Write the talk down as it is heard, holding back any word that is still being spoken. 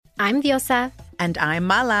I'm Diosa. And I'm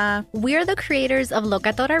Mala. We're the creators of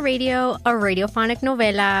Locatora Radio, a radiophonic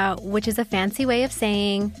novela, which is a fancy way of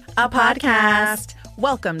saying a podcast.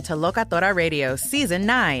 Welcome to Locatora Radio Season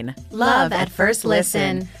 9, Love at First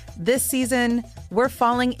Listen. This season, we're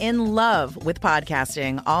falling in love with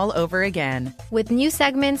podcasting all over again. With new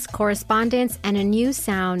segments, correspondence, and a new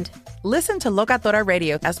sound. Listen to Locatora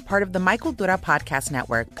Radio as part of the My Cultura Podcast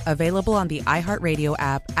Network, available on the iHeartRadio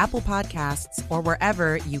app, Apple Podcasts, or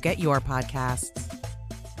wherever you get your podcasts.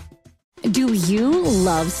 Do you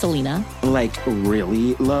love Selena? Like,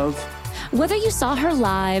 really love? Whether you saw her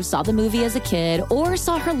live, saw the movie as a kid, or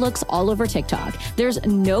saw her looks all over TikTok, there's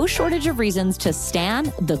no shortage of reasons to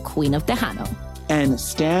stan the Queen of Tejano. And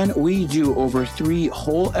Stan, we do over 3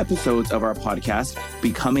 whole episodes of our podcast,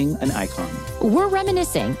 Becoming an Icon. We're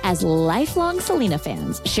reminiscing as lifelong Selena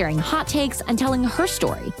fans, sharing hot takes and telling her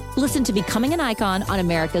story. Listen to Becoming an Icon on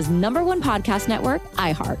America's #1 podcast network,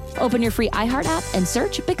 iHeart. Open your free iHeart app and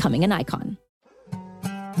search Becoming an Icon.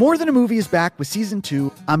 More Than a Movie is back with Season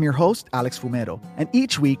 2. I'm your host, Alex Fumero. And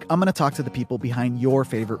each week, I'm going to talk to the people behind your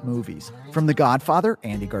favorite movies. From The Godfather,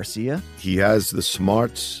 Andy Garcia. He has the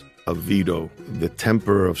smarts of Vito, the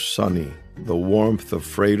temper of Sonny, the warmth of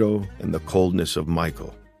Fredo, and the coldness of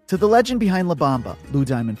Michael. To the legend behind La Bamba, Lou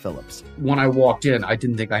Diamond Phillips. When I walked in, I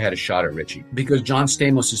didn't think I had a shot at Richie because John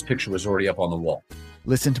Stamos' picture was already up on the wall.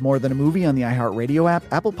 Listen to More Than a Movie on the iHeartRadio app,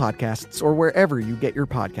 Apple Podcasts, or wherever you get your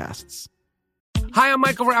podcasts. Hi, I'm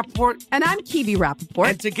Michael Rappaport. And I'm Kibi Rappaport.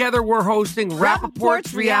 And together we're hosting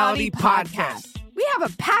Rappaport's Reality Podcast. We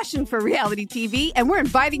have a passion for reality TV, and we're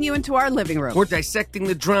inviting you into our living room. We're dissecting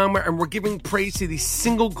the drama, and we're giving praise to the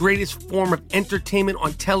single greatest form of entertainment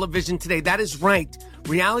on television today. That is right.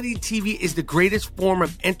 Reality TV is the greatest form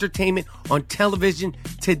of entertainment on television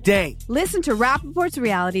today. Listen to Rappaport's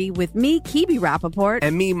Reality with me, Kibi Rappaport.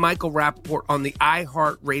 And me, Michael Rappaport, on the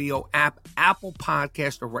iHeartRadio app, Apple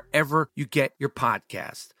Podcast, or wherever you get your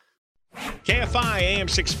podcast. KFI AM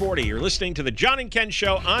 640. You're listening to the John and Ken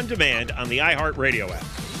Show on demand on the iHeartRadio app.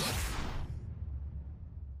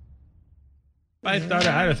 I thought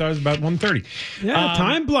it was about 1:30. Yeah,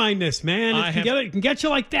 time blindness, man. It can get you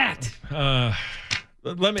like that.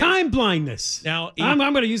 Time blindness. Now, I'm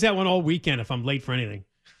going to use that one all weekend if I'm late for anything.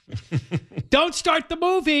 Don't start the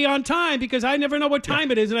movie on time because I never know what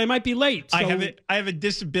time it is and I might be late. So I have a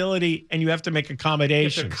disability and you have to make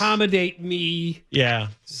accommodations. You have to accommodate me. Yeah.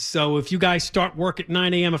 So if you guys start work at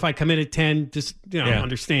 9 a.m., if I come in at 10, just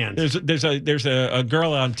understand. There's a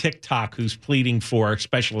girl on TikTok who's pleading for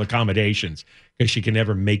special accommodations because she can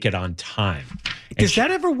never make it on time. Does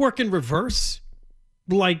that ever work in reverse?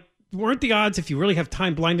 Like, weren't the odds if you really have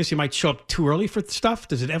time blindness, you might show up too early for stuff?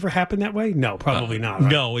 Does it ever happen that way? No, probably not. Right?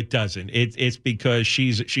 No, it doesn't. It's because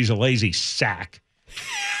she's a lazy sack.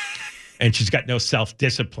 And she's got no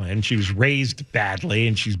self-discipline. She was raised badly,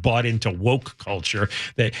 and she's bought into woke culture.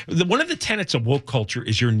 One of the tenets of woke culture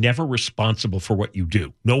is you're never responsible for what you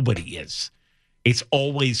do. Nobody is. It's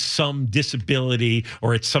always some disability,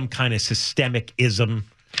 or it's some kind of systemic ism,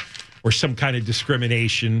 or some kind of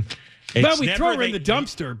discrimination. Well, we throw her in the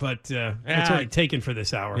dumpster, but it's already taken for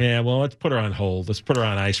this hour. Yeah, well, let's put her on hold. Let's put her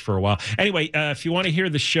on ice for a while. Anyway, if you want to hear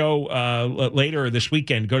the show later or this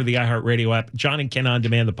weekend, go to the iHeartRadio app. John and Ken On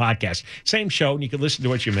Demand, the podcast. Same show, and you can listen to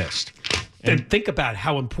what you missed. And think about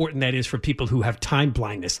how important that is for people who have time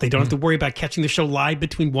blindness. They don't have to worry about catching the show live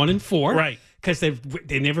between 1 and 4. Right. Because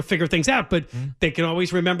they never figure things out, but they can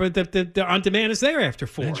always remember that the on demand is there after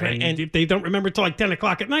 4. That's right. And if they don't remember till like 10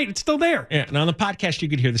 o'clock at night, it's still there. Yeah, and on the podcast, you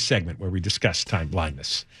could hear the segment where we discuss time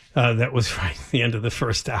blindness. That was right, the end of the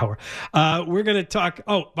first hour. We're going to talk,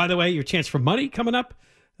 by the way, your chance for money coming up,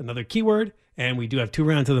 another keyword, and we do have 2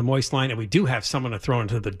 rounds of the Moist Line, and we do have someone to throw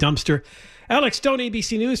into the dumpster. Alex Stone,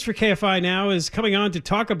 ABC News for KFI Now, is coming on to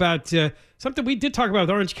talk about something we did talk about with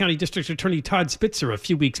Orange County District Attorney Todd Spitzer a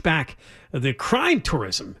few weeks back, the crime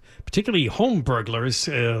tourism, particularly home burglars,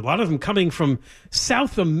 a lot of them coming from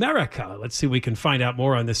South America. Let's see if we can find out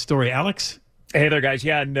more on this story. Alex? Hey there, guys.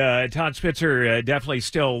 Yeah, and Todd Spitzer definitely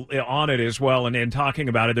still on it as well and talking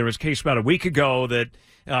about it. There was a case about a week ago that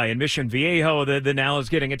in Mission Viejo that now is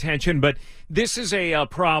getting attention. But this is a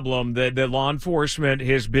problem that the law enforcement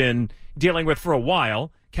has been dealing with for a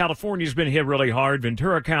while. California's been hit really hard.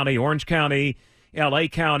 Ventura County, Orange County, L.A.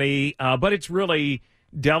 County. But it's really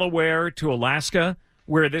Delaware to Alaska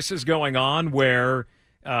where this is going on, where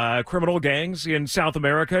criminal gangs in South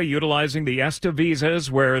America utilizing the ESTA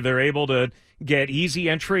visas where they're able to get easy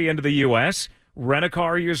entry into the U.S., rent a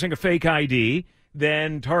car using a fake ID,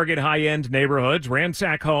 then target high-end neighborhoods,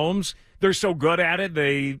 ransack homes. They're so good at it,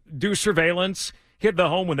 they do surveillance, hit the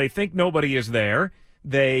home when they think nobody is there.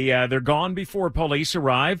 They're gone before police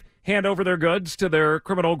arrive. hand over their goods to their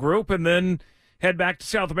criminal group, and then head back to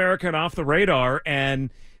South America and off the radar.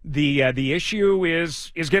 And the issue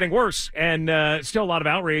is getting worse, and still a lot of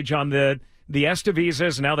outrage on the ESTA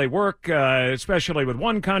visas and how they work, especially with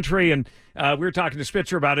one country. And we were talking to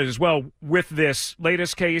Spitzer about it as well with this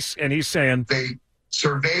latest case, and he's saying they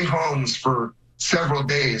survey homes for several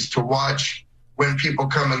days to watch when people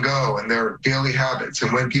come and go and their daily habits,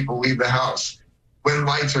 and when people leave the house, when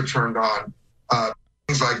lights are turned on,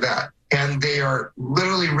 things like that. And they are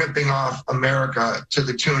literally ripping off America to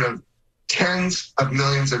the tune of tens of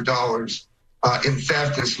millions of dollars in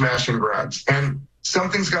theft and smash and grabs. And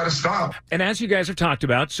something's got to stop. And as you guys have talked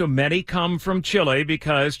about, so many come from Chile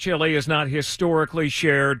because Chile has not historically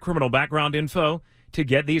shared criminal background info to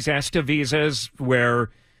get these ESTA visas, where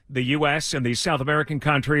the U.S. and these South American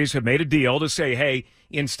countries have made a deal to say, hey,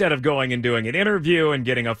 instead of going and doing an interview and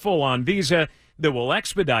getting a full-on visa, that will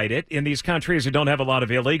expedite it in these countries that don't have a lot of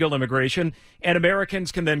illegal immigration, and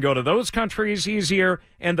Americans can then go to those countries easier,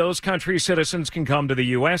 and those countries' citizens can come to the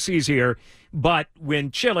U.S. easier. But when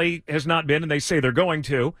Chile has not been, and they say they're going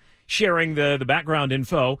to, sharing the background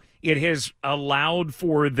info, it has allowed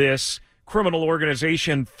for this criminal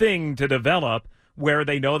organization thing to develop where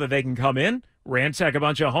they know that they can come in, ransack a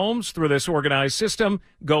bunch of homes through this organized system,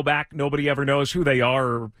 go back, nobody ever knows who they are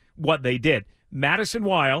or what they did. Madison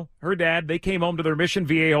Weil, her dad, they came home to their Mission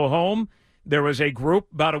Viejo home. There was a group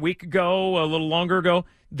about a week ago, a little longer ago,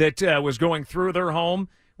 that was going through their home.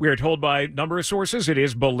 We are told by a number of sources, it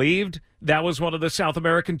is believed that was one of the South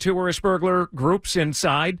American tourist burglar groups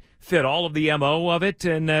inside, fit all of the MO of it.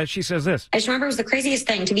 And she says this. I just remember it was the craziest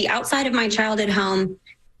thing to be outside of my childhood home,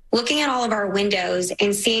 looking at all of our windows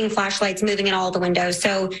and seeing flashlights moving in all of the windows.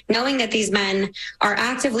 So knowing that these men are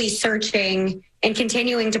actively searching and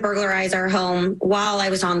continuing to burglarize our home while I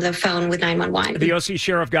was on the phone with 911. The OC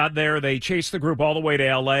sheriff got there. They chased the group all the way to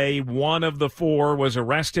L.A. One of the four was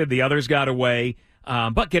arrested. The others got away.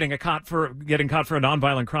 But getting caught for a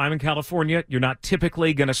nonviolent crime in California, you're not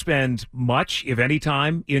typically going to spend much, if any,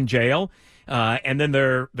 time in jail. And then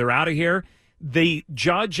they're out of here. The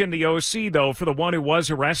judge and the OC, though, for the one who was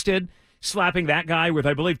arrested, slapping that guy with,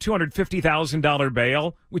 I believe, $250,000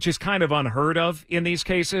 bail, which is kind of unheard of in these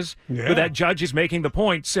cases. Yeah. But that judge is making the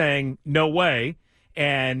point saying, no way.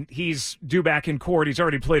 And he's due back in court. He's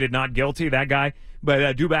already pleaded not guilty, that guy,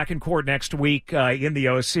 but due back in court next week in the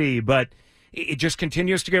OC. But it just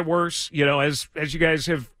continues to get worse. You know, as you guys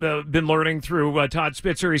have been learning through Todd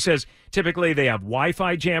Spitzer, he says typically they have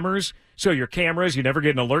Wi-Fi jammers. So your cameras, you never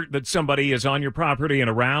get an alert that somebody is on your property and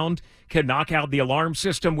around, can knock out the alarm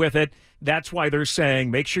system with it. That's why they're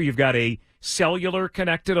saying make sure you've got a cellular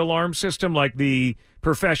connected alarm system, like the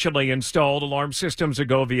professionally installed alarm systems that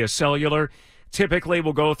go via cellular. Typically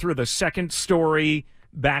will go through the second story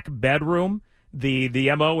back bedroom.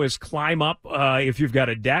 The MO is climb up if you've got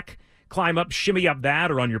a deck, climb up, shimmy up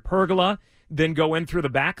that or on your pergola, then go in through the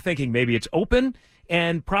back thinking maybe it's open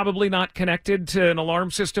and probably not connected to an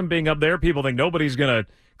alarm system being up there. People think nobody's going to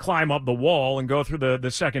climb up the wall and go through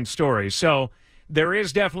the second story. So there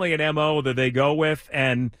is definitely an MO that they go with,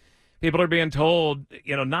 and people are being told,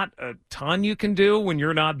 you know, not a ton you can do when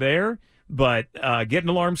you're not there, but get an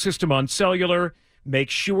alarm system on cellular, make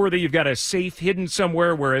sure that you've got a safe hidden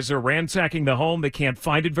somewhere, whereas they're ransacking the home, they can't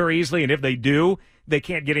find it very easily, and if they do, they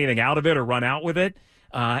can't get anything out of it or run out with it.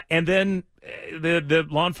 And then the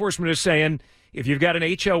law enforcement is saying, if you've got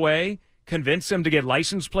an HOA, convince them to get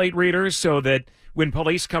license plate readers so that when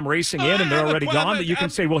police come racing in and they're already gone, that you can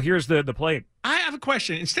say, well, here's the plate. I have a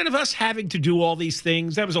question. Instead of us having to do all these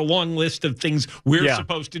things, that was a long list of things we're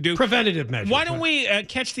supposed to do. Preventative measures. Why don't we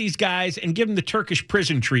catch these guys and give them the Turkish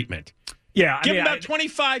prison treatment? Yeah. Give them about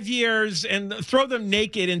 25 years and throw them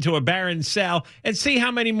naked into a barren cell and see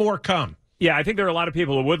how many more come. Yeah, I think there are a lot of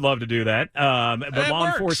people who would love to do that. But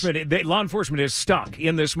law enforcement is stuck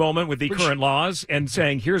in this moment with the current laws and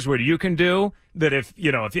saying, here's what you can do, that if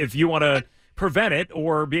you want to prevent it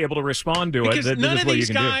or be able to respond to because it, none of these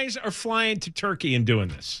guys are flying to Turkey and doing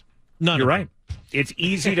this. You're right. It's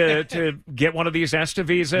easy to get one of these ESTA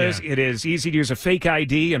visas. Yeah. It is easy to use a fake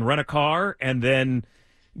ID and rent a car and then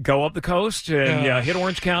go up the coast and hit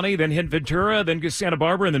Orange County, then hit Ventura, then get Santa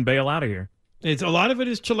Barbara, and then bail out of here. A lot of it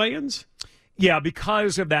is Chileans? Yeah,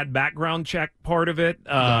 because of that background check part of it,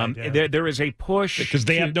 there is a push. Because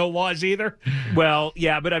they have no laws either? Well,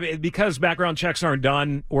 yeah, but I mean, because background checks aren't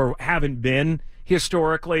done or haven't been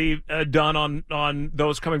historically done on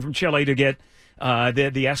those coming from Chile to get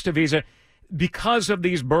the ESTA visa, because of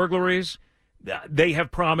these burglaries, they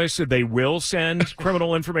have promised that they will send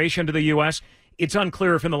criminal information to the U.S. It's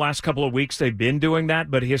unclear if in the last couple of weeks they've been doing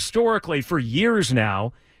that, but historically, for years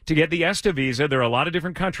now, to get the ESTA visa. There are a lot of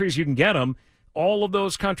different countries you can get them. All of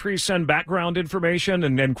those countries send background information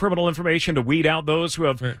and criminal information to weed out those who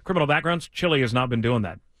have criminal backgrounds. Chile has not been doing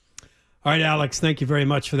that. All right, Alex, thank you very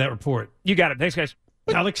much for that report. You got it. Thanks, guys.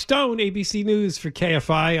 Alex Stone, ABC News for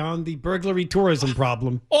KFI on the burglary tourism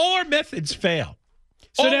problem. All our methods fail.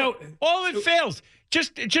 So all it fails.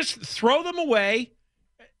 Just throw them away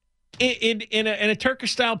in a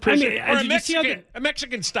Turkish style prison or a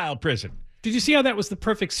Mexican style prison. Did you see how that was the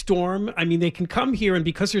perfect storm? I mean, they can come here, and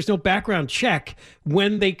because there's no background check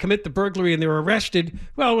when they commit the burglary and they're arrested,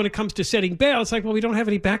 well, when it comes to setting bail, it's like, well, we don't have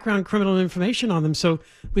any background criminal information on them, so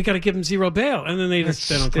we got to give them zero bail. And then they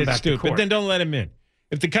don't come back to court. But then don't let them in.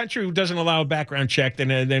 If the country doesn't allow a background check,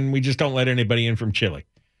 then we just don't let anybody in from Chile.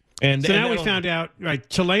 And so now we found out, right,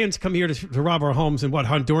 Chileans come here to rob our homes, and what,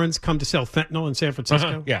 Hondurans come to sell fentanyl in San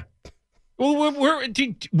Francisco? Yeah. Well,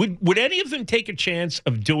 would any of them take a chance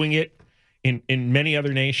of doing it in many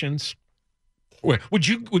other nations? Would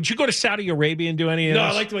you go to Saudi Arabia and do any of this? No,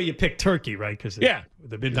 I like the way you picked Turkey, right? Because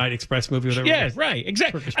the Midnight Express movie. Whatever. Yeah, right,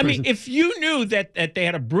 exactly. I mean, if you knew that they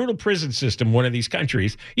had a brutal prison system, one of these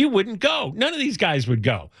countries, you wouldn't go. None of these guys would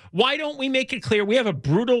go. Why don't we make it clear we have a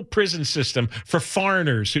brutal prison system for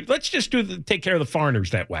foreigners? Let's just take care of the foreigners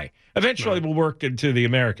that way. Eventually, we'll work into the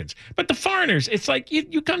Americans. But the foreigners, it's like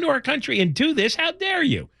you come to our country and do this. How dare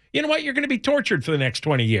you? You know what? You're going to be tortured for the next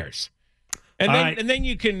 20 years. And then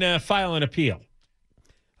you can file an appeal.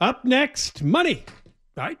 Up next, money.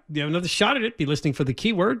 All right, you have another shot at it. Be listening for the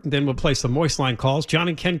keyword, and then we'll play some Moist Line calls. John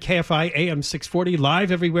and Ken, KFI, AM 640,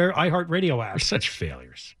 live everywhere, iHeartRadio app. We're such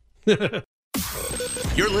failures.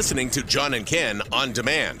 You're listening to John and Ken on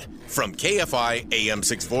demand from KFI, AM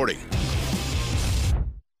 640.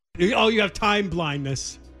 Oh, you have time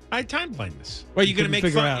blindness. I have time blindness. Well, you're going to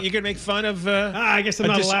make fun. You're going to make fun of. I guess I'm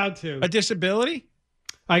not allowed to. A disability.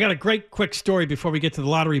 I got a great quick story before we get to the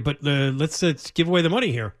lottery, but let's give away the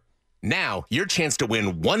money here. Now, your chance to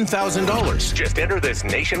win $1,000. Just enter this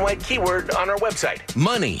nationwide keyword on our website.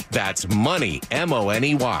 Money. That's money.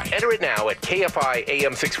 M-O-N-E-Y. Enter it now at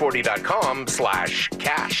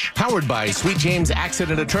KFIAM640.com/cash. Powered by Sweet James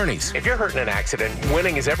Accident Attorneys. If you're hurt in an accident,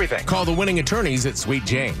 winning is everything. Call the winning attorneys at Sweet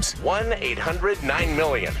James.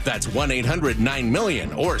 1-800-9-MILLION. That's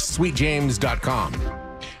 1-800-9-MILLION or sweetjames.com.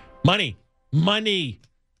 Money.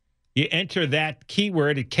 You enter that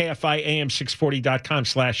keyword at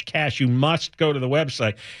KFIAM640.com/cash. You must go to the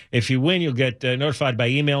website. If you win, you'll get notified by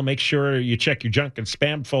email. Make sure you check your junk and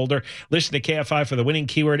spam folder. Listen to KFI for the winning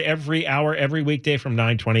keyword every hour, every weekday from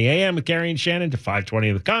 9:20 a.m. with Gary and Shannon to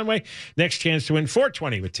 5:20 with Conway. Next chance to win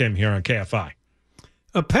 4:20 with Tim here on KFI.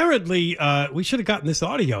 Apparently, we should have gotten this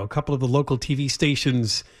audio. A couple of the local TV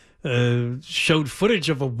stations showed footage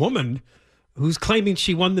of a woman who's claiming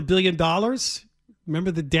she won the $1 billion.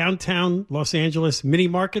 Remember the downtown Los Angeles mini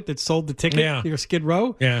market that sold the ticket near Skid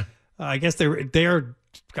Row? Yeah. I guess they're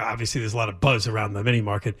obviously there's a lot of buzz around the mini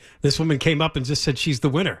market. This woman came up and just said she's the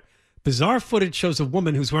winner. Bizarre footage shows a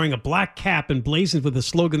woman who's wearing a black cap emblazoned with a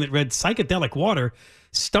slogan that read psychedelic water,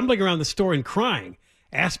 stumbling around the store and crying.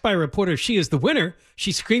 Asked by a reporter if she is the winner,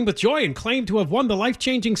 she screamed with joy and claimed to have won the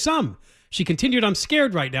life-changing sum. She continued, "I'm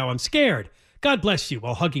scared right now. I'm scared. God bless you,"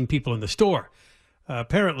 while hugging people in the store.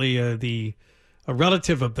 Apparently, a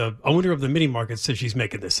relative of the owner of the mini market says she's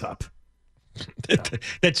making this up.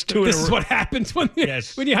 That's two. This is what happens when you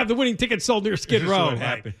have the winning ticket sold near Skid Row. What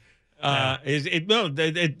happened?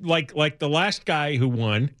 Like the last guy who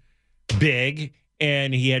won big,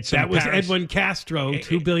 and he had some. That was Edwin Castro,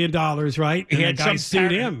 $2 billion, right? And he had guy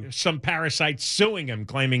sued him. Some parasites suing him,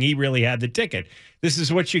 claiming he really had the ticket. This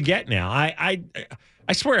is what you get now. I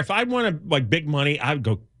swear, if I wanted big money, I would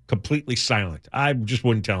go completely silent. I just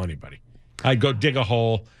wouldn't tell anybody. I'd go dig a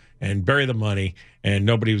hole and bury the money, and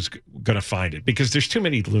nobody was going to find it because there's too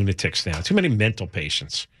many lunatics now, too many mental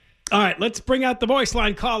patients. All right, let's bring out the voice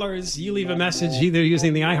line callers. You leave a message either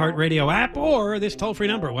using the iHeartRadio app or this toll-free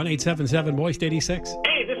number, 1-877-MOIST-86.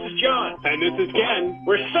 Hey, this is John. And this is Ken.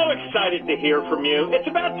 We're so excited to hear from you. It's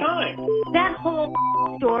about time. That whole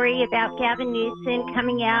story about Gavin Newsom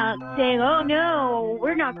coming out saying, oh, no,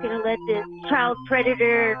 we're not going to let this child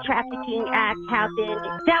predator trafficking act happen.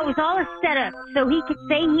 That was all a setup so he could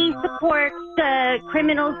say he supports the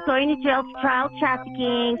criminals going to jail for child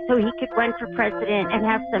trafficking so he could run for president and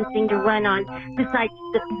have something to run on besides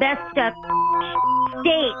the messed up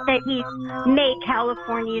state that he's made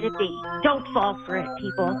California to be. Don't fall for it,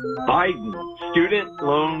 people. Biden, student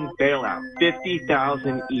loan bailout,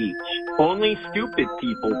 $50,000 each. Only stupid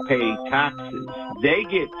people pay taxes. They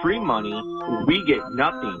get free money, we get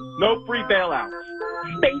nothing. No free bailouts.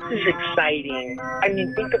 Space is exciting. I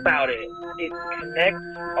mean, think about it. it connects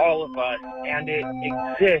all of us, and it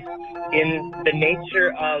exists in the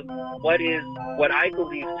nature of what I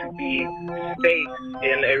believe to be space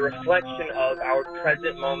and a reflection of our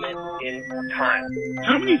present moment in time.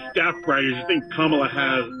 How many staff writers do you think Kamala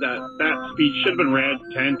has that speech should have been read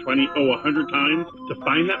 10, 20, 100 times to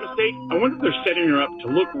find that mistake? I wonder if they're setting her up to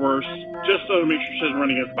look worse just so to make sure she doesn't run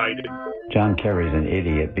against Biden. John Kerry's an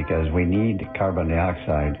idiot because we need carbon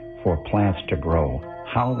dioxide for plants to grow.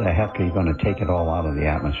 How the heck are you going to take it all out of the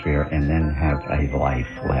atmosphere and then have a life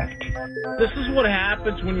left? This is what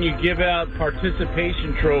happens when you give out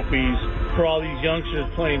participation trophies for all these youngsters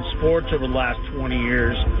playing sports over the last 20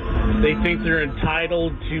 years. They think they're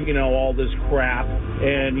entitled to, all this crap.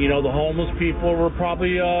 And, the homeless people were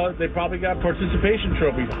probably got participation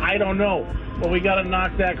trophies. I don't know. But we got to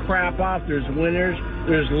knock that crap off. There's winners,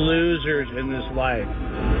 there's losers in this life.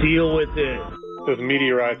 Deal with it. Those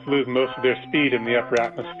meteorites lose most of their speed in the upper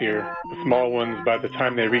atmosphere. The small ones, by the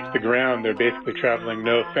time they reach the ground, they're basically traveling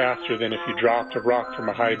no faster than if you dropped a rock from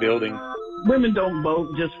a high building. Women don't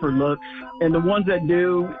vote just for looks, and the ones that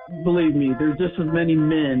do, believe me, there's just as many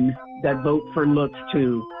men that vote for looks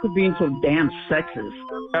too. For being so damn sexist.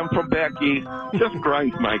 I'm from back east. Just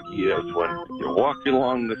grinds my gears when you're walking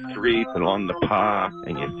along the street and along the park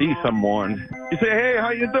and you see someone. You say, hey, how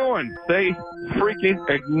you doing? They freaking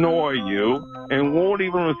ignore you and won't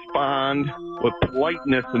even respond with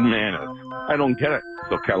politeness and manners. I don't get it.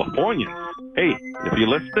 So Californians, hey, if you're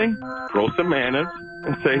listening, throw some manners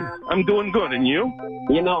and say, I'm doing good, and you?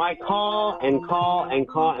 I call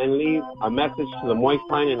and leave a message to the Moist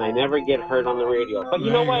Line, and I never get heard on the radio. But you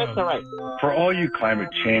know what? It's all right. For all you climate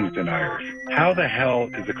change deniers, how the hell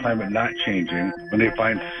is the climate not changing when they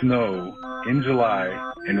find snow in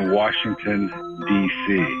July in Washington,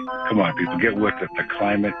 D.C.? Come on, people, get with it. The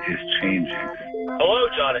climate is changing. Hello,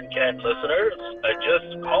 John and Ken listeners.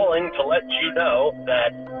 Just calling to let you know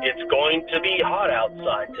that it's going to be hot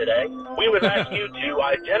outside today. We would ask you to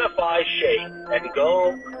identify shade and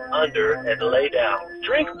go under and lay down.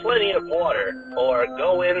 Drink plenty of water or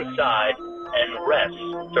go inside and rest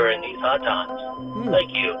during these hot times.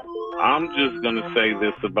 Thank you. I'm just going to say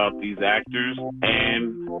this about these actors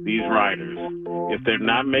and these writers. If they're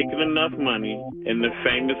not making enough money, in the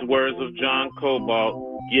famous words of John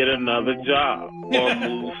Cobalt, get another job or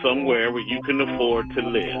move somewhere where you can afford to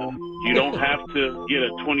live. You don't have to get a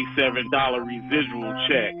 $27 residual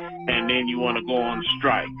check and then you want to go on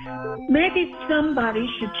strike. Maybe somebody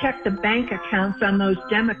should check the bank accounts on those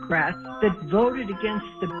Democrats that voted against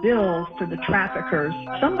the bill for the traffickers.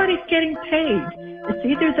 Somebody's getting paid. It's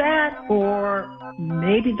either that or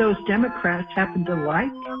maybe those Democrats happen to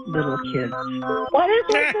like little kids. What is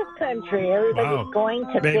with this country? Everybody's going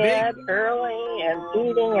to bed early and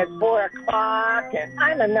eating at 4 o'clock, and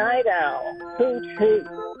I'm a night owl. Hoot, hoot.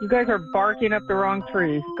 You guys are barking up the wrong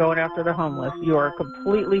tree going after the homeless. You are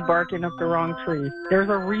completely barking up the wrong tree. There's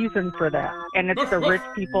a reason for that, and it's the rich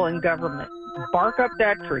people in government. Bark up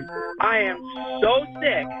that tree. I am so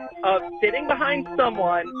sick of sitting behind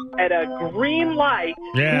someone at a green light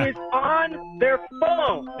who is on their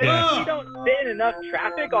phone. You don't sit in enough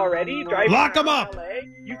traffic already driving Lock them up. LA.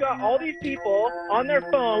 You got all these people on their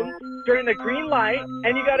phones during the green light,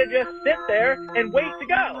 and you got to just sit there and wait to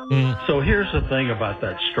go. So here's the thing about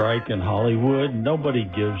that strike in Hollywood. Nobody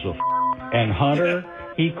gives a f***. And Hunter,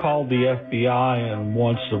 he called the FBI and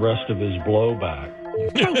wants the rest of his blowback.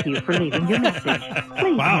 Thank you for leaving your message.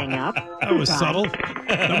 Please hang up. That was subtle.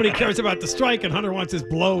 Nobody cares about the strike, and Hunter wants his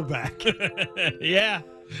blow back. Yeah.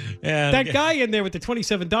 That guy in there with the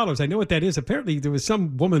 $27, I know what that is. Apparently, there was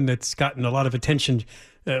some woman that's gotten a lot of attention.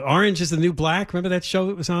 Orange is the New Black. Remember that show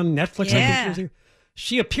that was on Netflix? Yeah.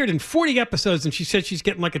 She appeared in 40 episodes, and she said she's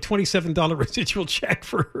getting like a $27 residual check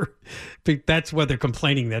for her. But that's why they're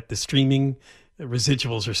complaining that the streaming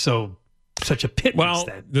residuals are such a pittance. Well,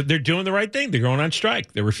 they're doing the right thing. They're going on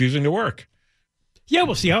strike. They're refusing to work. Yeah,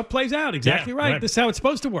 we'll see how it plays out. Exactly right. Right. This is how it's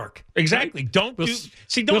supposed to work. Exactly. Right?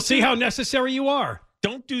 We'll see how necessary you are.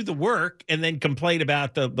 Don't do the work and then complain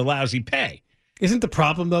about the lousy pay. Isn't the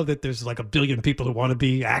problem, though, that there's like a billion people who want to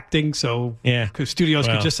be acting? So because studios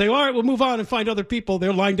could just say, all right, we'll move on and find other people.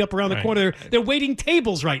 They're lined up around the corner. They're waiting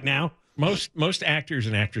tables right now. Most actors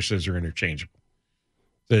and actresses are interchangeable.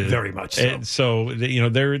 Very much so. And so,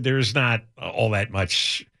 there's not all that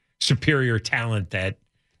much superior talent that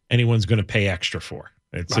anyone's going to pay extra for.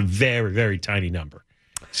 It's a very, very tiny number.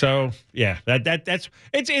 So, yeah, that's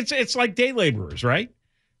it's like day laborers, right?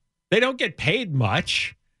 They don't get paid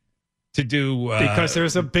much to do because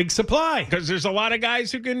there's a big supply. Because there's a lot of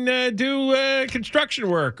guys who can do construction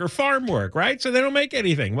work or farm work, right? So they don't make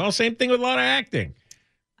anything. Well, same thing with a lot of acting.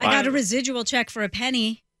 I got a residual check for a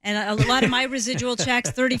penny. And a lot of my residual checks,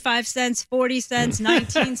 35 cents, 40 cents,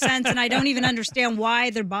 19 cents, and I don't even understand why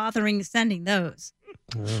they're bothering sending those.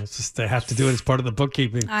 Well, it's just they have to do it as part of the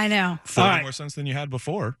bookkeeping. I know. 40 more cents than you had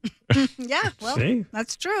before. Yeah, well, See?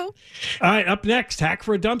 That's true. All right, up next, Hack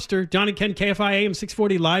for a Dumpster. John and Ken, KFI AM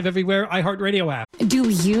 640, live everywhere, iHeartRadio app. Do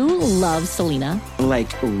you love Selena?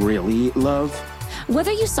 Like, really love?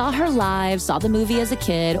 Whether you saw her live, saw the movie as a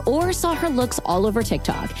kid, or saw her looks all over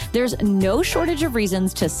TikTok, there's no shortage of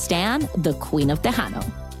reasons to stan the Queen of Tejano.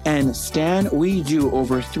 And Stan, we do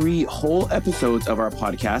over 3 whole episodes of our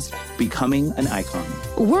podcast, Becoming an Icon.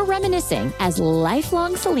 We're reminiscing as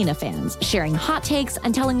lifelong Selena fans, sharing hot takes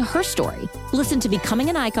and telling her story. Listen to Becoming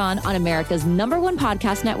an Icon on America's #1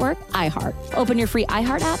 podcast network, iHeart. Open your free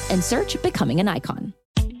iHeart app and search Becoming an Icon.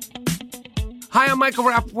 Hi, I'm Michael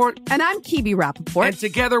Rappaport. And I'm Kibi Rappaport. And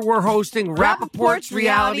together we're hosting Rappaport's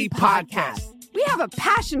Reality Podcast. We have a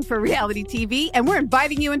passion for reality TV, and we're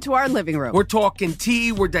inviting you into our living room. We're talking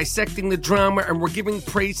tea, we're dissecting the drama, and we're giving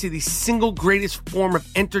praise to the single greatest form of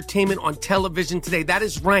entertainment on television today. That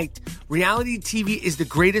is right. Reality TV is the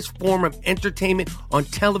greatest form of entertainment on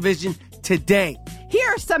television today. Here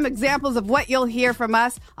are some examples of what you'll hear from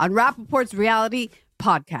us on Rappaport's Reality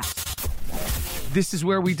Podcast. This is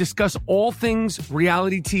where we discuss all things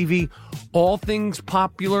reality TV, all things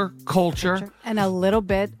popular culture. And a little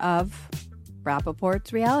bit of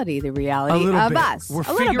Rappaport's reality, the reality of bit. us. We're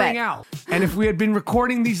figuring out. And if we had been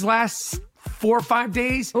recording these last 4 or 5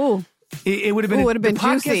 days, it would have been, the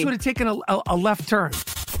podcast juicy. would have taken a left turn.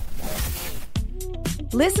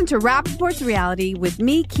 Listen to Rappaport's Reality with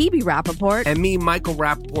me, Kibi Rappaport. And me, Michael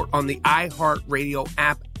Rappaport, on the iHeartRadio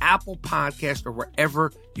app, Apple Podcast, or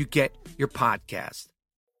wherever you get your podcast.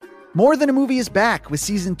 More Than a Movie is back with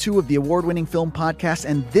season 2 of the award-winning film podcast,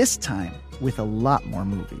 and this time with a lot more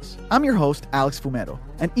movies. I'm your host, Alex Fumero,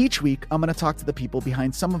 and each week I'm going to talk to the people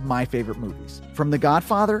behind some of my favorite movies. From The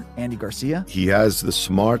Godfather, Andy Garcia. He has the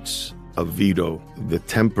smarts of Vito, the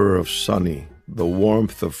temper of Sonny, the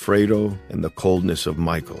warmth of Fredo, and the coldness of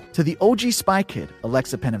Michael. To the OG Spy Kid,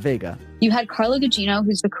 Alexa Penavega. You had Carla Gugino,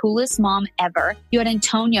 who's the coolest mom ever. You had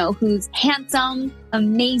Antonio, who's handsome,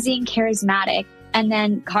 amazing, charismatic. And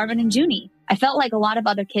then Carmen and Junie. I felt like a lot of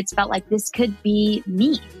other kids felt like this could be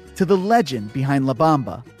me. To the legend behind La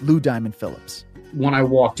Bamba, Lou Diamond Phillips. When I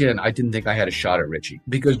walked in, I didn't think I had a shot at Richie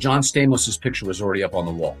because John Stamos' picture was already up on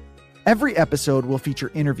the wall. Every episode will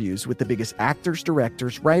feature interviews with the biggest actors,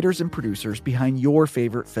 directors, writers, and producers behind your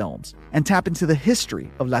favorite films and tap into the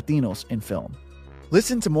history of Latinos in film.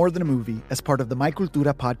 Listen to More Than a Movie as part of the My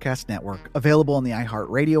Cultura Podcast Network, available on the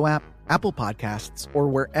iHeartRadio app, Apple Podcasts, or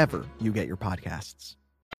wherever you get your podcasts.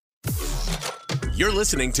 You're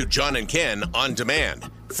listening to John and Ken on demand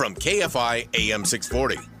from KFI AM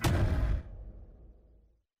 640.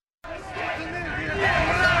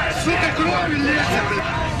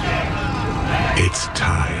 It's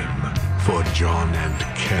time for John and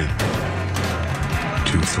Ken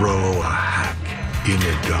to throw a hack in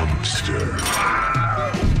a dumpster.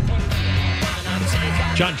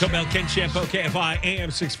 John Cobell, Ken Shampoo, KFI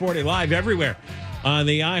AM 640, live everywhere on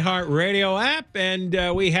the iHeartRadio app.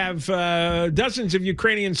 And we have dozens of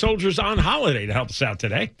Ukrainian soldiers on holiday to help us out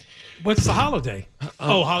today. What's the holiday?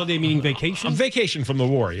 Holiday meaning vacation? A vacation from the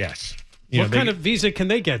war, yes. What kind of visa can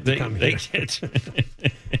they get to come here?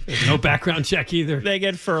 No background check either. They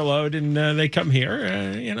get furloughed and they come here,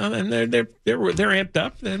 and they're amped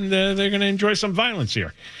up, and they're going to enjoy some violence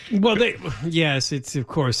here. Well, yes, it's of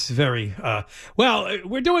course very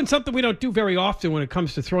we're doing something we don't do very often when it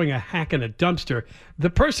comes to throwing a hack in a dumpster. The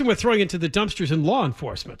person we're throwing into the dumpster is in law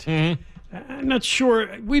enforcement. Mm-hmm. I'm not sure.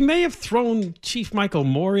 We may have thrown Chief Michael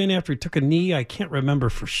Moore in after he took a knee. I can't remember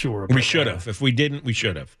for sure. We should have. If we didn't, we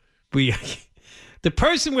should have. The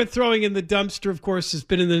person we're throwing in the dumpster, of course, has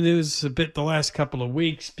been in the news a bit the last couple of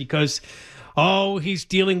weeks because, he's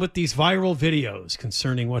dealing with these viral videos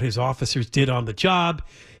concerning what his officers did on the job.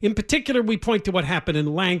 In particular, we point to what happened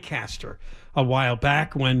in Lancaster a while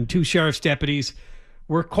back when 2 sheriff's deputies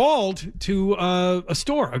were called to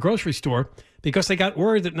a grocery store, because they got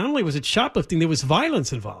word that not only was it shoplifting, there was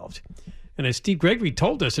violence involved. And as Steve Gregory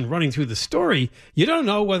told us in running through the story, you don't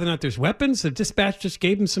know whether or not there's weapons. The dispatch just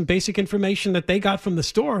gave them some basic information that they got from the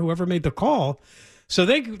store, whoever made the call. So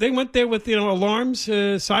they went there with alarms,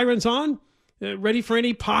 sirens on, ready for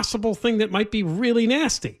any possible thing that might be really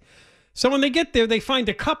nasty. So when they get there, they find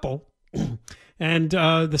a couple and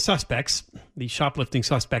the suspects, the shoplifting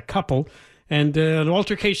suspect couple, and an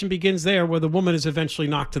altercation begins there where the woman is eventually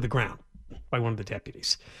knocked to the ground by one of the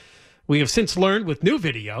deputies. We have since learned with new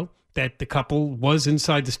video that the couple was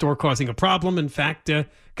inside the store causing a problem. In fact,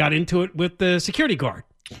 got into it with the security guard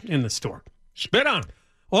in the store. Spit on.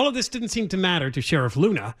 All of this didn't seem to matter to Sheriff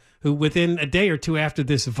Luna, who within a day or two after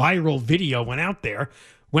this viral video went out there,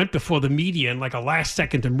 went before the media in like a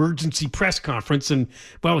last-second emergency press conference. And,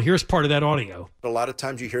 well, here's part of that audio. A lot of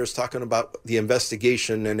times you hear us talking about the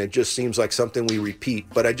investigation, and it just seems like something we repeat.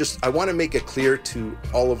 But I want to make it clear to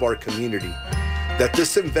all of our community that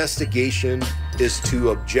this investigation is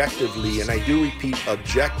to objectively, and I do repeat,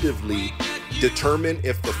 objectively, determine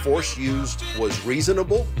if the force used was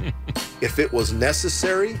reasonable, if it was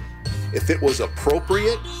necessary, if it was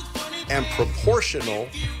appropriate and proportional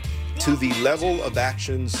to the level of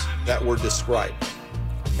actions that were described.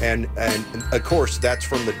 And of course, that's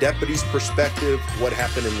from the deputy's perspective, what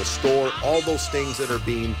happened in the store, all those things that are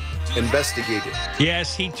being investigated.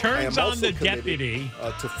 Yes, he turns on the deputy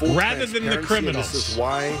to full rather than the transparency, criminals. and this is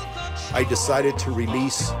why I decided to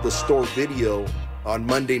release the store video on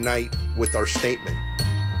Monday night with our statement.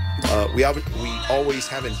 We always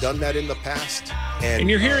haven't done that in the past. And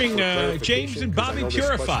you're hearing James and Bobby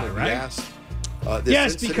Purify, right?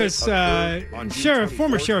 Yes, because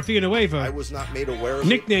former Sheriff Villanueva was not made aware of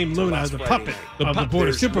nicknamed Luna the puppet of the Board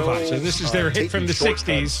of Supervisors. So this is their hit from the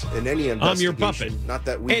 60s. I'm your puppet. Not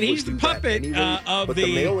that we and he's the puppet of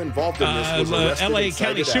the L.A.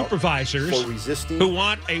 County supervisors who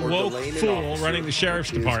want a woke fool running the sheriff's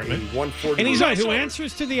department. And he's also who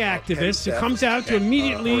answers to the activists, who comes out to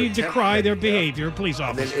immediately decry their behavior, police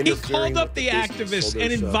officers. He called up the activists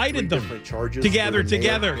and invited them to gather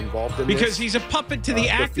together because he's a puppet to the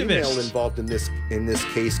activists. The female involved in this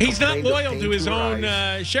case. He's not loyal to his own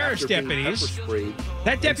sheriff's deputies.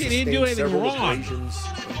 That deputy didn't do anything wrong.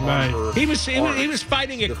 Right. He was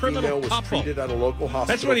fighting a criminal couple.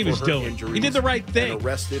 That's what he was doing. He did the right thing.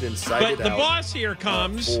 But the boss here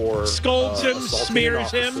comes, scolds him,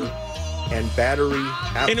 smears him. And battery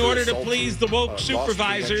in order to please the woke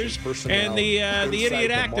supervisors and the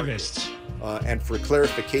idiot activists. And for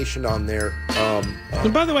clarification on there.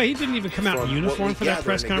 And by the way, he didn't even come out in uniform for that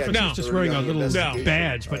press conference. He was just wearing a little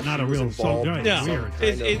badge, but not a real soldier. No,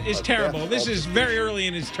 it's terrible. This is very early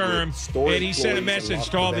in his term, and he sent a message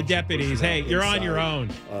to all the deputies, hey, you're on your own.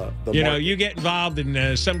 You get involved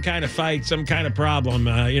in some kind of fight, some kind of problem,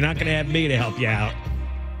 you're not going to have me to help you out.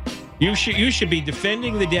 You should be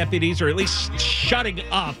defending the deputies, or at least shutting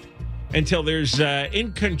up until there's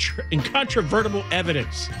incontrovertible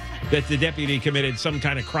evidence that the deputy committed some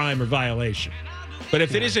kind of crime or violation. But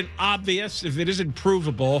if it isn't obvious, if it isn't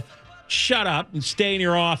provable, shut up and stay in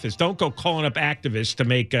your office. Don't go calling up activists to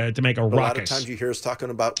make a ruckus. A lot of times you hear us talking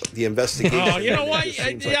about the investigation. Oh, you know what?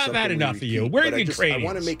 I've had enough of you. We're Ukrainians. I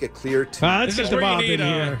want to make it clear to this is where you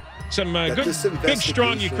need some big,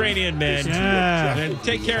 strong Ukrainian men and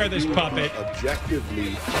take care of this puppet.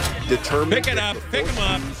 Objectively determined. Pick it up. Pick him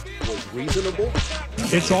up. Was reasonable.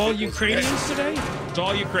 It's all Ukrainians today? It's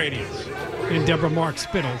all Ukrainians. And Deborah Mark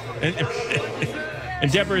Spittle. And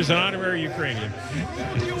Deborah is an honorary Ukrainian.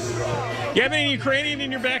 You have any Ukrainian in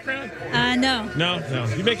your background? No. No.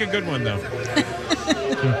 You make a good one, though.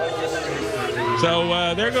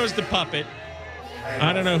 So there goes the puppet.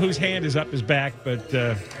 I don't know whose hand is up his back, but...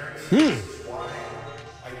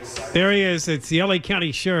 There he is. It's the L.A.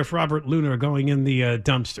 County Sheriff Robert Luna going in the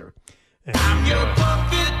dumpster. I'm your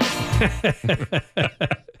puppet.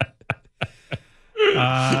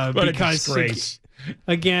 What a disgrace.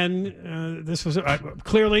 Again, this was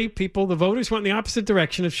clearly the voters went in the opposite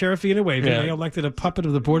direction of Sheriff Villanueva. They elected a puppet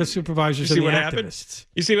of the Board of Supervisors and the activists.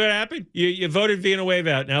 You see what happened? You voted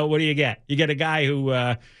Villanueva out. Now, what do you get? You get a guy who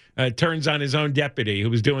turns on his own deputy who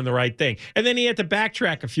was doing the right thing. And then he had to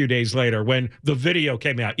backtrack a few days later when the video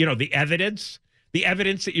came out. You know, the evidence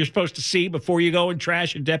that you're supposed to see before you go and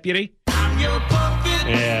trash a deputy. I'm your puppet.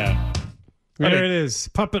 Yeah. There it is.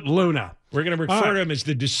 Puppet Luna. We're going to refer to him as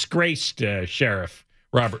the disgraced sheriff,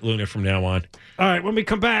 Robert Luna, from now on. All right. When we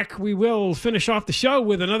come back, we will finish off the show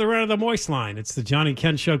with another round of the Moist Line. It's the John and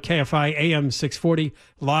Ken Show, KFI AM 640,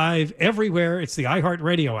 live everywhere. It's the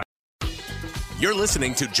iHeartRadio app. You're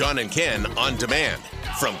listening to John and Ken on demand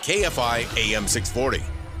from KFI AM 640.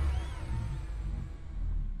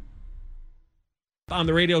 On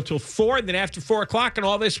the radio till 4, and then after 4 o'clock and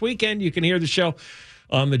all this weekend, you can hear the show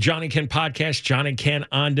on the John and Ken podcast. John and Ken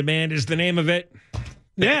on demand is the name of it.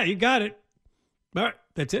 Yeah, you got it. All right,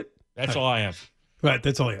 that's it. That's all I have. Right,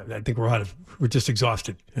 that's all. I think we're just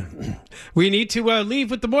exhausted. We need to leave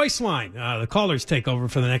with the Moist Line. The callers take over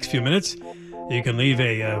for the next few minutes. You can leave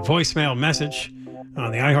a voicemail message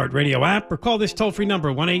on the iHeartRadio app or call this toll-free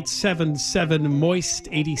number,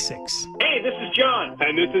 1-877-MOIST-86. Hey, this is John.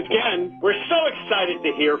 And this is Ken. We're so excited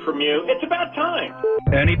to hear from you. It's about time.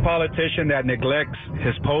 Any politician that neglects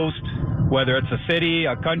his post, whether it's a city,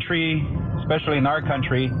 a country, especially in our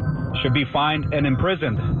country, should be fined and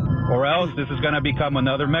imprisoned, or else this is going to become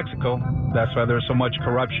another Mexico. That's why there's so much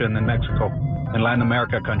corruption in Mexico and Latin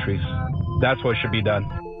America countries. That's what should be done.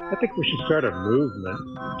 I think we should start a movement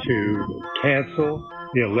to cancel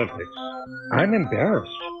the Olympics. I'm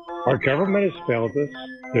embarrassed. Our government has failed us.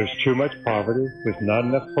 There's too much poverty. There's not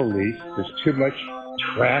enough police. There's too much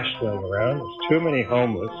trash laying around. There's too many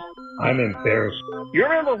homeless. I'm embarrassed. You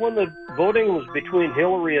remember when the voting was between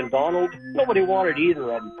Hillary and Donald? Nobody wanted either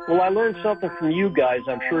of them. Well, I learned something from you guys.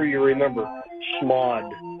 I'm sure you remember. SMOD.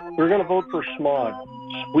 We're going to vote for SMOD.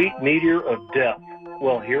 Sweet Meteor of Death.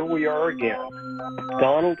 Well, here we are again.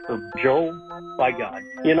 Donald or Joe, by God.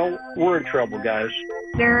 You know, we're in trouble, guys.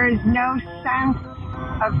 There is no sense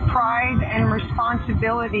of pride and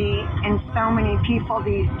responsibility in so many people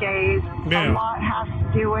these days. Yeah. A lot has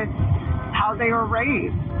to do with how they were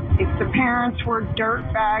raised. If the parents were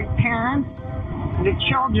dirtbag parents, the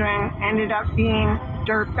children ended up being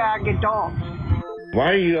dirtbag adults.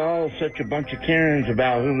 Why are you all such a bunch of Karens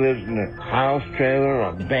about who lives in a house, trailer,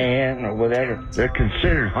 or van, or whatever? They're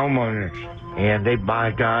considered homeowners, and they,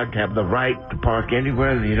 by God, have the right to park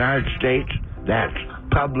anywhere in the United States. That's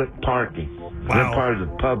public parking. Wow. They're part of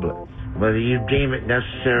the public, whether you deem it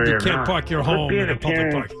necessary or You not. can't park your Quit home being in a public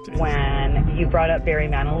Karen. parking. When you brought up Barry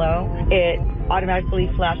Manilow, it automatically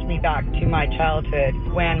flashed me back to my childhood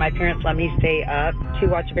when my parents let me stay up to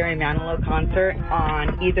watch a Barry Manilow concert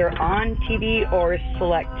either on TV or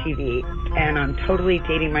Select TV. And I'm totally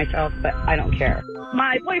dating myself, but I don't care.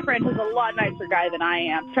 My boyfriend, who's a lot nicer guy than I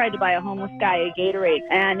am, tried to buy a homeless guy a Gatorade.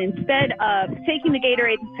 And instead of taking the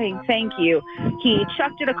Gatorade and saying thank you, he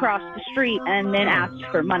chucked it across the street and then asked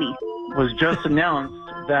for money. Was just announced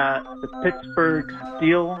that the Pittsburgh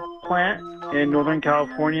Steel plant in Northern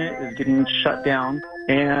California is getting shut down.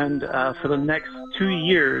 And for the next 2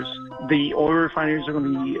 years, the oil refineries are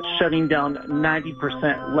going to be shutting down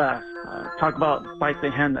 90% less. Talk about bite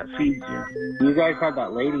the hand that feeds you. You guys had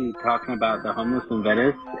that lady talking about the homeless in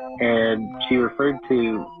Venice, and she referred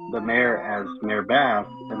to the mayor as Mayor Bass,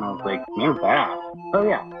 and I was like, Mayor Bass? Oh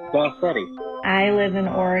yeah, Bassetti. I live in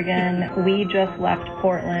Oregon. We just left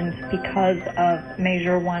Portland because of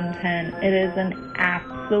Measure 110. It is an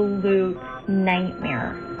absolute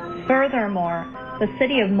nightmare. Furthermore, the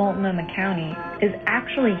city of Multnomah County is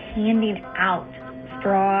actually handing out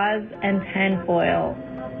straws and tinfoil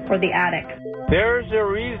for the attic. There's a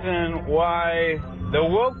reason why the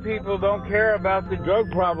woke people don't care about the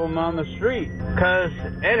drug problem on the street, because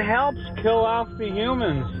it helps kill off the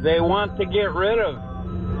humans they want to get rid of.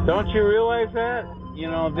 Don't you realize that? You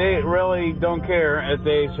know, they really don't care if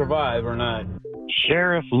they survive or not.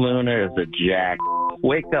 Sheriff Luna is a jack.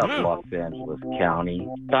 Wake up, Los Angeles County.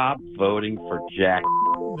 Stop voting for Jack.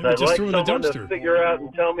 I'd like someone to figure out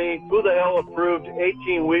and tell me who the hell approved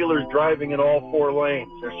 18-wheelers driving in all 4 lanes.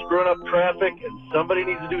 They're screwing up traffic, and somebody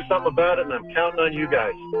needs to do something about it, and I'm counting on you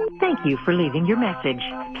guys. Thank you for leaving your message.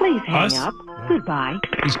 Please hang Us? up. Goodbye.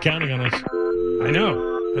 He's counting on us. I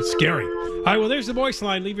know. That's scary. All right, well, there's the voice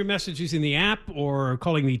line. Leave your message using the app or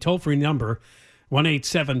calling the toll-free number,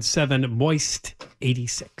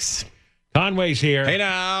 1-877-MOIST-86. Conway's here. Hey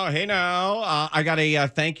now. I got a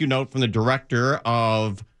thank you note from the director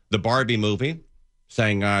of the Barbie movie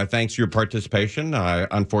saying thanks for your participation.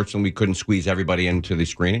 Unfortunately, we couldn't squeeze everybody into the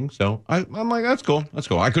screening. So I'm like, that's cool.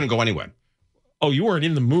 I couldn't go anyway. Oh, you weren't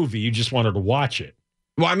in the movie. You just wanted to watch it.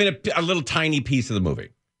 Well, I'm in a little tiny piece of the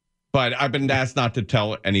movie. But I've been asked not to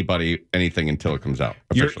tell anybody anything until it comes out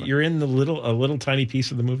officially. You're in a little tiny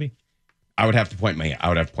piece of the movie? I would have to point me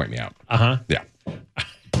out. Uh-huh. Yeah.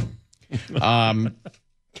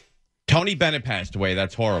 Tony Bennett passed away.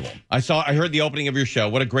 That's horrible. I heard the opening of your show.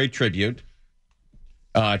 What a great tribute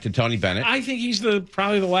to Tony Bennett. I think he's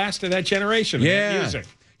probably the last of that generation of that music.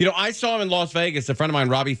 You know, I saw him in Las Vegas. A friend of mine,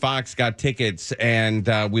 Robbie Fox, got tickets, and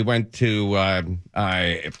we went to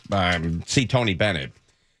see Tony Bennett.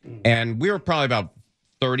 And we were probably about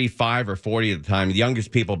 35 or 40 at the time, the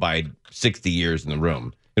youngest people by 60 years in the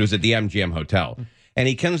room. It was at the MGM Hotel. And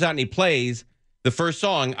he comes out and he plays the first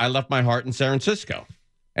song, I Left My Heart in San Francisco.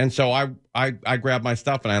 And so I grab my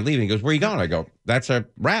stuff and I leave. And he goes, where are you going? I go, that's a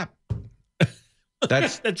rap.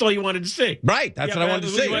 That's all you wanted to see. Right. That's what I wanted to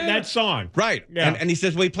see. That song. Right. Yeah. And he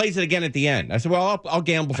says, well, he plays it again at the end. I said, well, I'll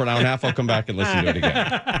gamble for an hour and a half. I'll come back and listen to it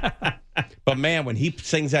again. But man, when he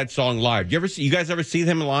sings that song live, you guys ever see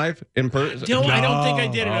him live in person? No, I don't think I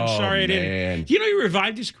did, and I'm sorry I man. didn't. Do you know he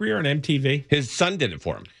revived his career on MTV? His son did it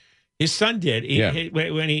for him. His son did.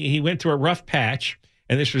 When he went through a rough patch,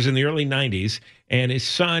 and this was in the early 90s, and his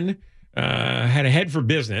son had a head for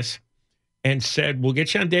business and said, we'll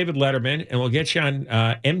get you on David Letterman, and we'll get you on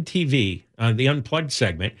MTV, on the Unplugged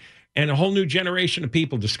segment, And a whole new generation of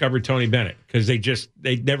people discovered Tony Bennett because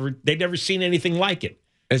they'd never seen anything like it.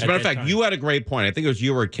 As a matter of fact, you had a great point. I think it was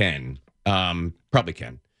you or Ken, probably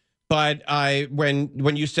Ken. But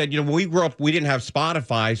when you said, when we grew up, we didn't have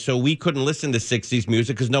Spotify, so we couldn't listen to 60s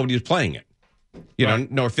music because nobody was playing it.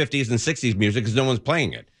 Nor 50s and 60s music because no one's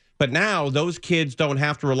playing it. But now those kids don't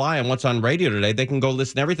have to rely on what's on radio today. They can go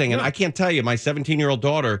listen to everything. And I can't tell you, my 17-year-old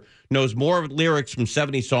daughter knows more lyrics from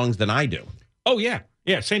 70 songs than I do. Oh, yeah.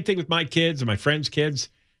 Yeah, same thing with my kids and my friends' kids.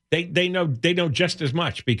 They know just as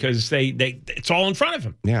much because it's all in front of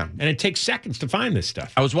them. Yeah. And it takes seconds to find this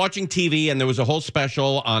stuff. I was watching TV and there was a whole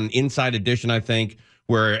special on Inside Edition, I think,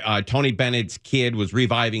 where Tony Bennett's kid was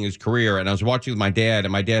reviving his career. And I was watching with my dad,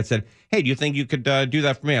 and my dad said, "Hey, do you think you could do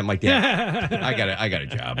that for me?" I'm like, "Dad, I got a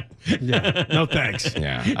job." Yeah, no thanks.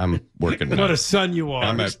 Yeah, I'm working. What a son you are.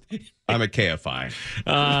 I'm at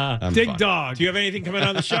KFI. Dig Dog. Do you have anything coming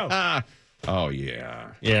on the show? Oh,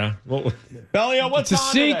 yeah. Yeah. Well, Bellio, what's it's a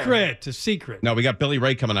on secret. It's a secret. No, we got Billy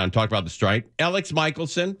Ray coming on to talk about the strike. Alex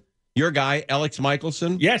Michelson, your guy, Alex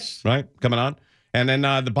Michelson. Yes. Right, coming on. And then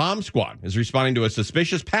the bomb squad is responding to a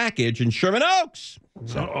suspicious package in Sherman Oaks.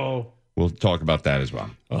 So we'll talk about that as well.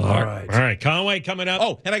 All right. Conway coming up.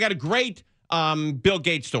 Oh, and I got a great Bill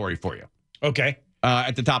Gates story for you. Okay.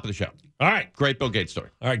 At the top of the show. All right. Great Bill Gates story.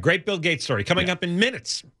 All right. Great Bill Gates story coming up in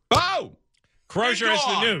minutes. Oh! Crozier has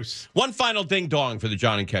the news. One final ding-dong for the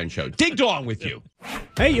John and Ken Show. Ding-dong with you.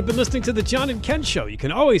 Hey, you've been listening to the John and Ken Show. You can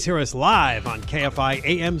always hear us live on KFI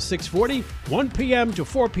AM 640, 1 p.m. to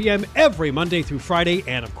 4 p.m. every Monday through Friday,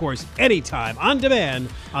 and, of course, anytime on demand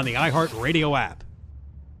on the iHeartRadio app.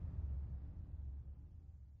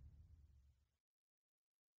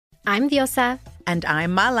 I'm Diosa. And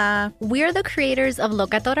I'm Mala. We're the creators of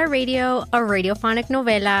Locatora Radio, a radiophonic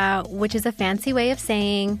novela, which is a fancy way of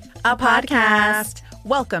saying a podcast.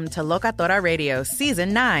 Welcome to Locatora Radio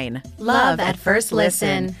Season 9. Love at First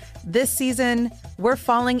Listen. This season, we're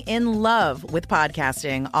falling in love with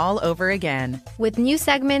podcasting all over again. With new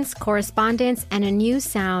segments, correspondence, and a new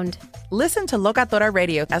sound. Listen to Locatora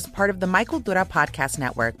Radio as part of the Michael Dura Podcast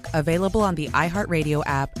Network, available on the iHeartRadio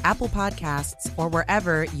app, Apple Podcasts, or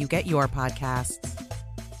wherever you get your podcasts.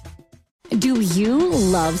 Do you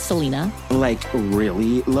love Selena? Like,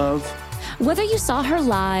 really love? Whether you saw her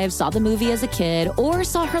live, saw the movie as a kid, or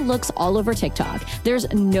saw her looks all over TikTok,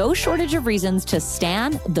 there's no shortage of reasons to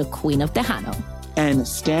stan the Queen of Tejano. And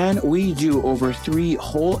Stan, we do over 3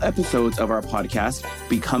 whole episodes of our podcast,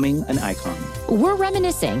 Becoming an Icon. We're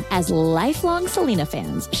reminiscing as lifelong Selena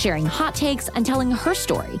fans, sharing hot takes and telling her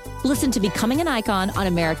story. Listen to Becoming an Icon on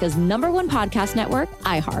America's #1 podcast network,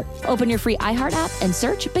 iHeart. Open your free iHeart app and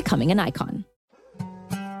search Becoming an Icon.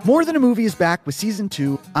 More Than a Movie is back with Season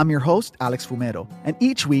 2. I'm your host, Alex Fumero, and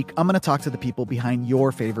each week I'm going to talk to the people behind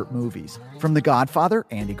your favorite movies. From The Godfather,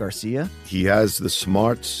 Andy Garcia. He has the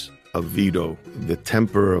smarts of Vito, the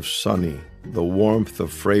temper of Sonny, the warmth of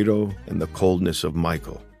Fredo, and the coldness of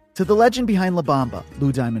Michael. To the legend behind La Bamba,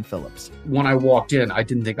 Lou Diamond Phillips. When I walked in, I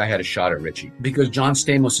didn't think I had a shot at Richie because John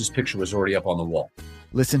Stamos' picture was already up on the wall.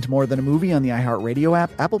 Listen to More Than a Movie on the iHeartRadio app,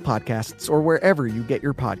 Apple Podcasts, or wherever you get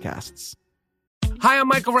your podcasts. Hi, I'm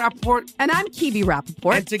Michael Rappaport. And I'm Kibi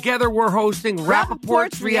Rappaport. And together we're hosting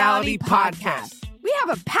Rappaport's Reality Podcast. We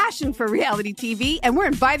have a passion for reality TV, and we're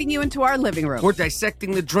inviting you into our living room. We're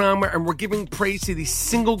dissecting the drama, and we're giving praise to the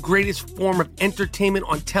single greatest form of entertainment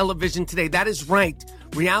on television today. That is right.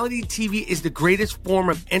 Reality TV is the greatest form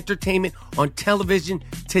of entertainment on television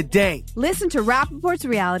today. Listen to Rappaport's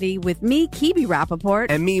Reality with me, Kibi Rappaport.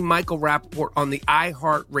 And me, Michael Rappaport, on the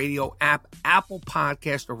iHeartRadio app, Apple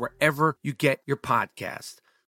Podcast, or wherever you get your podcast.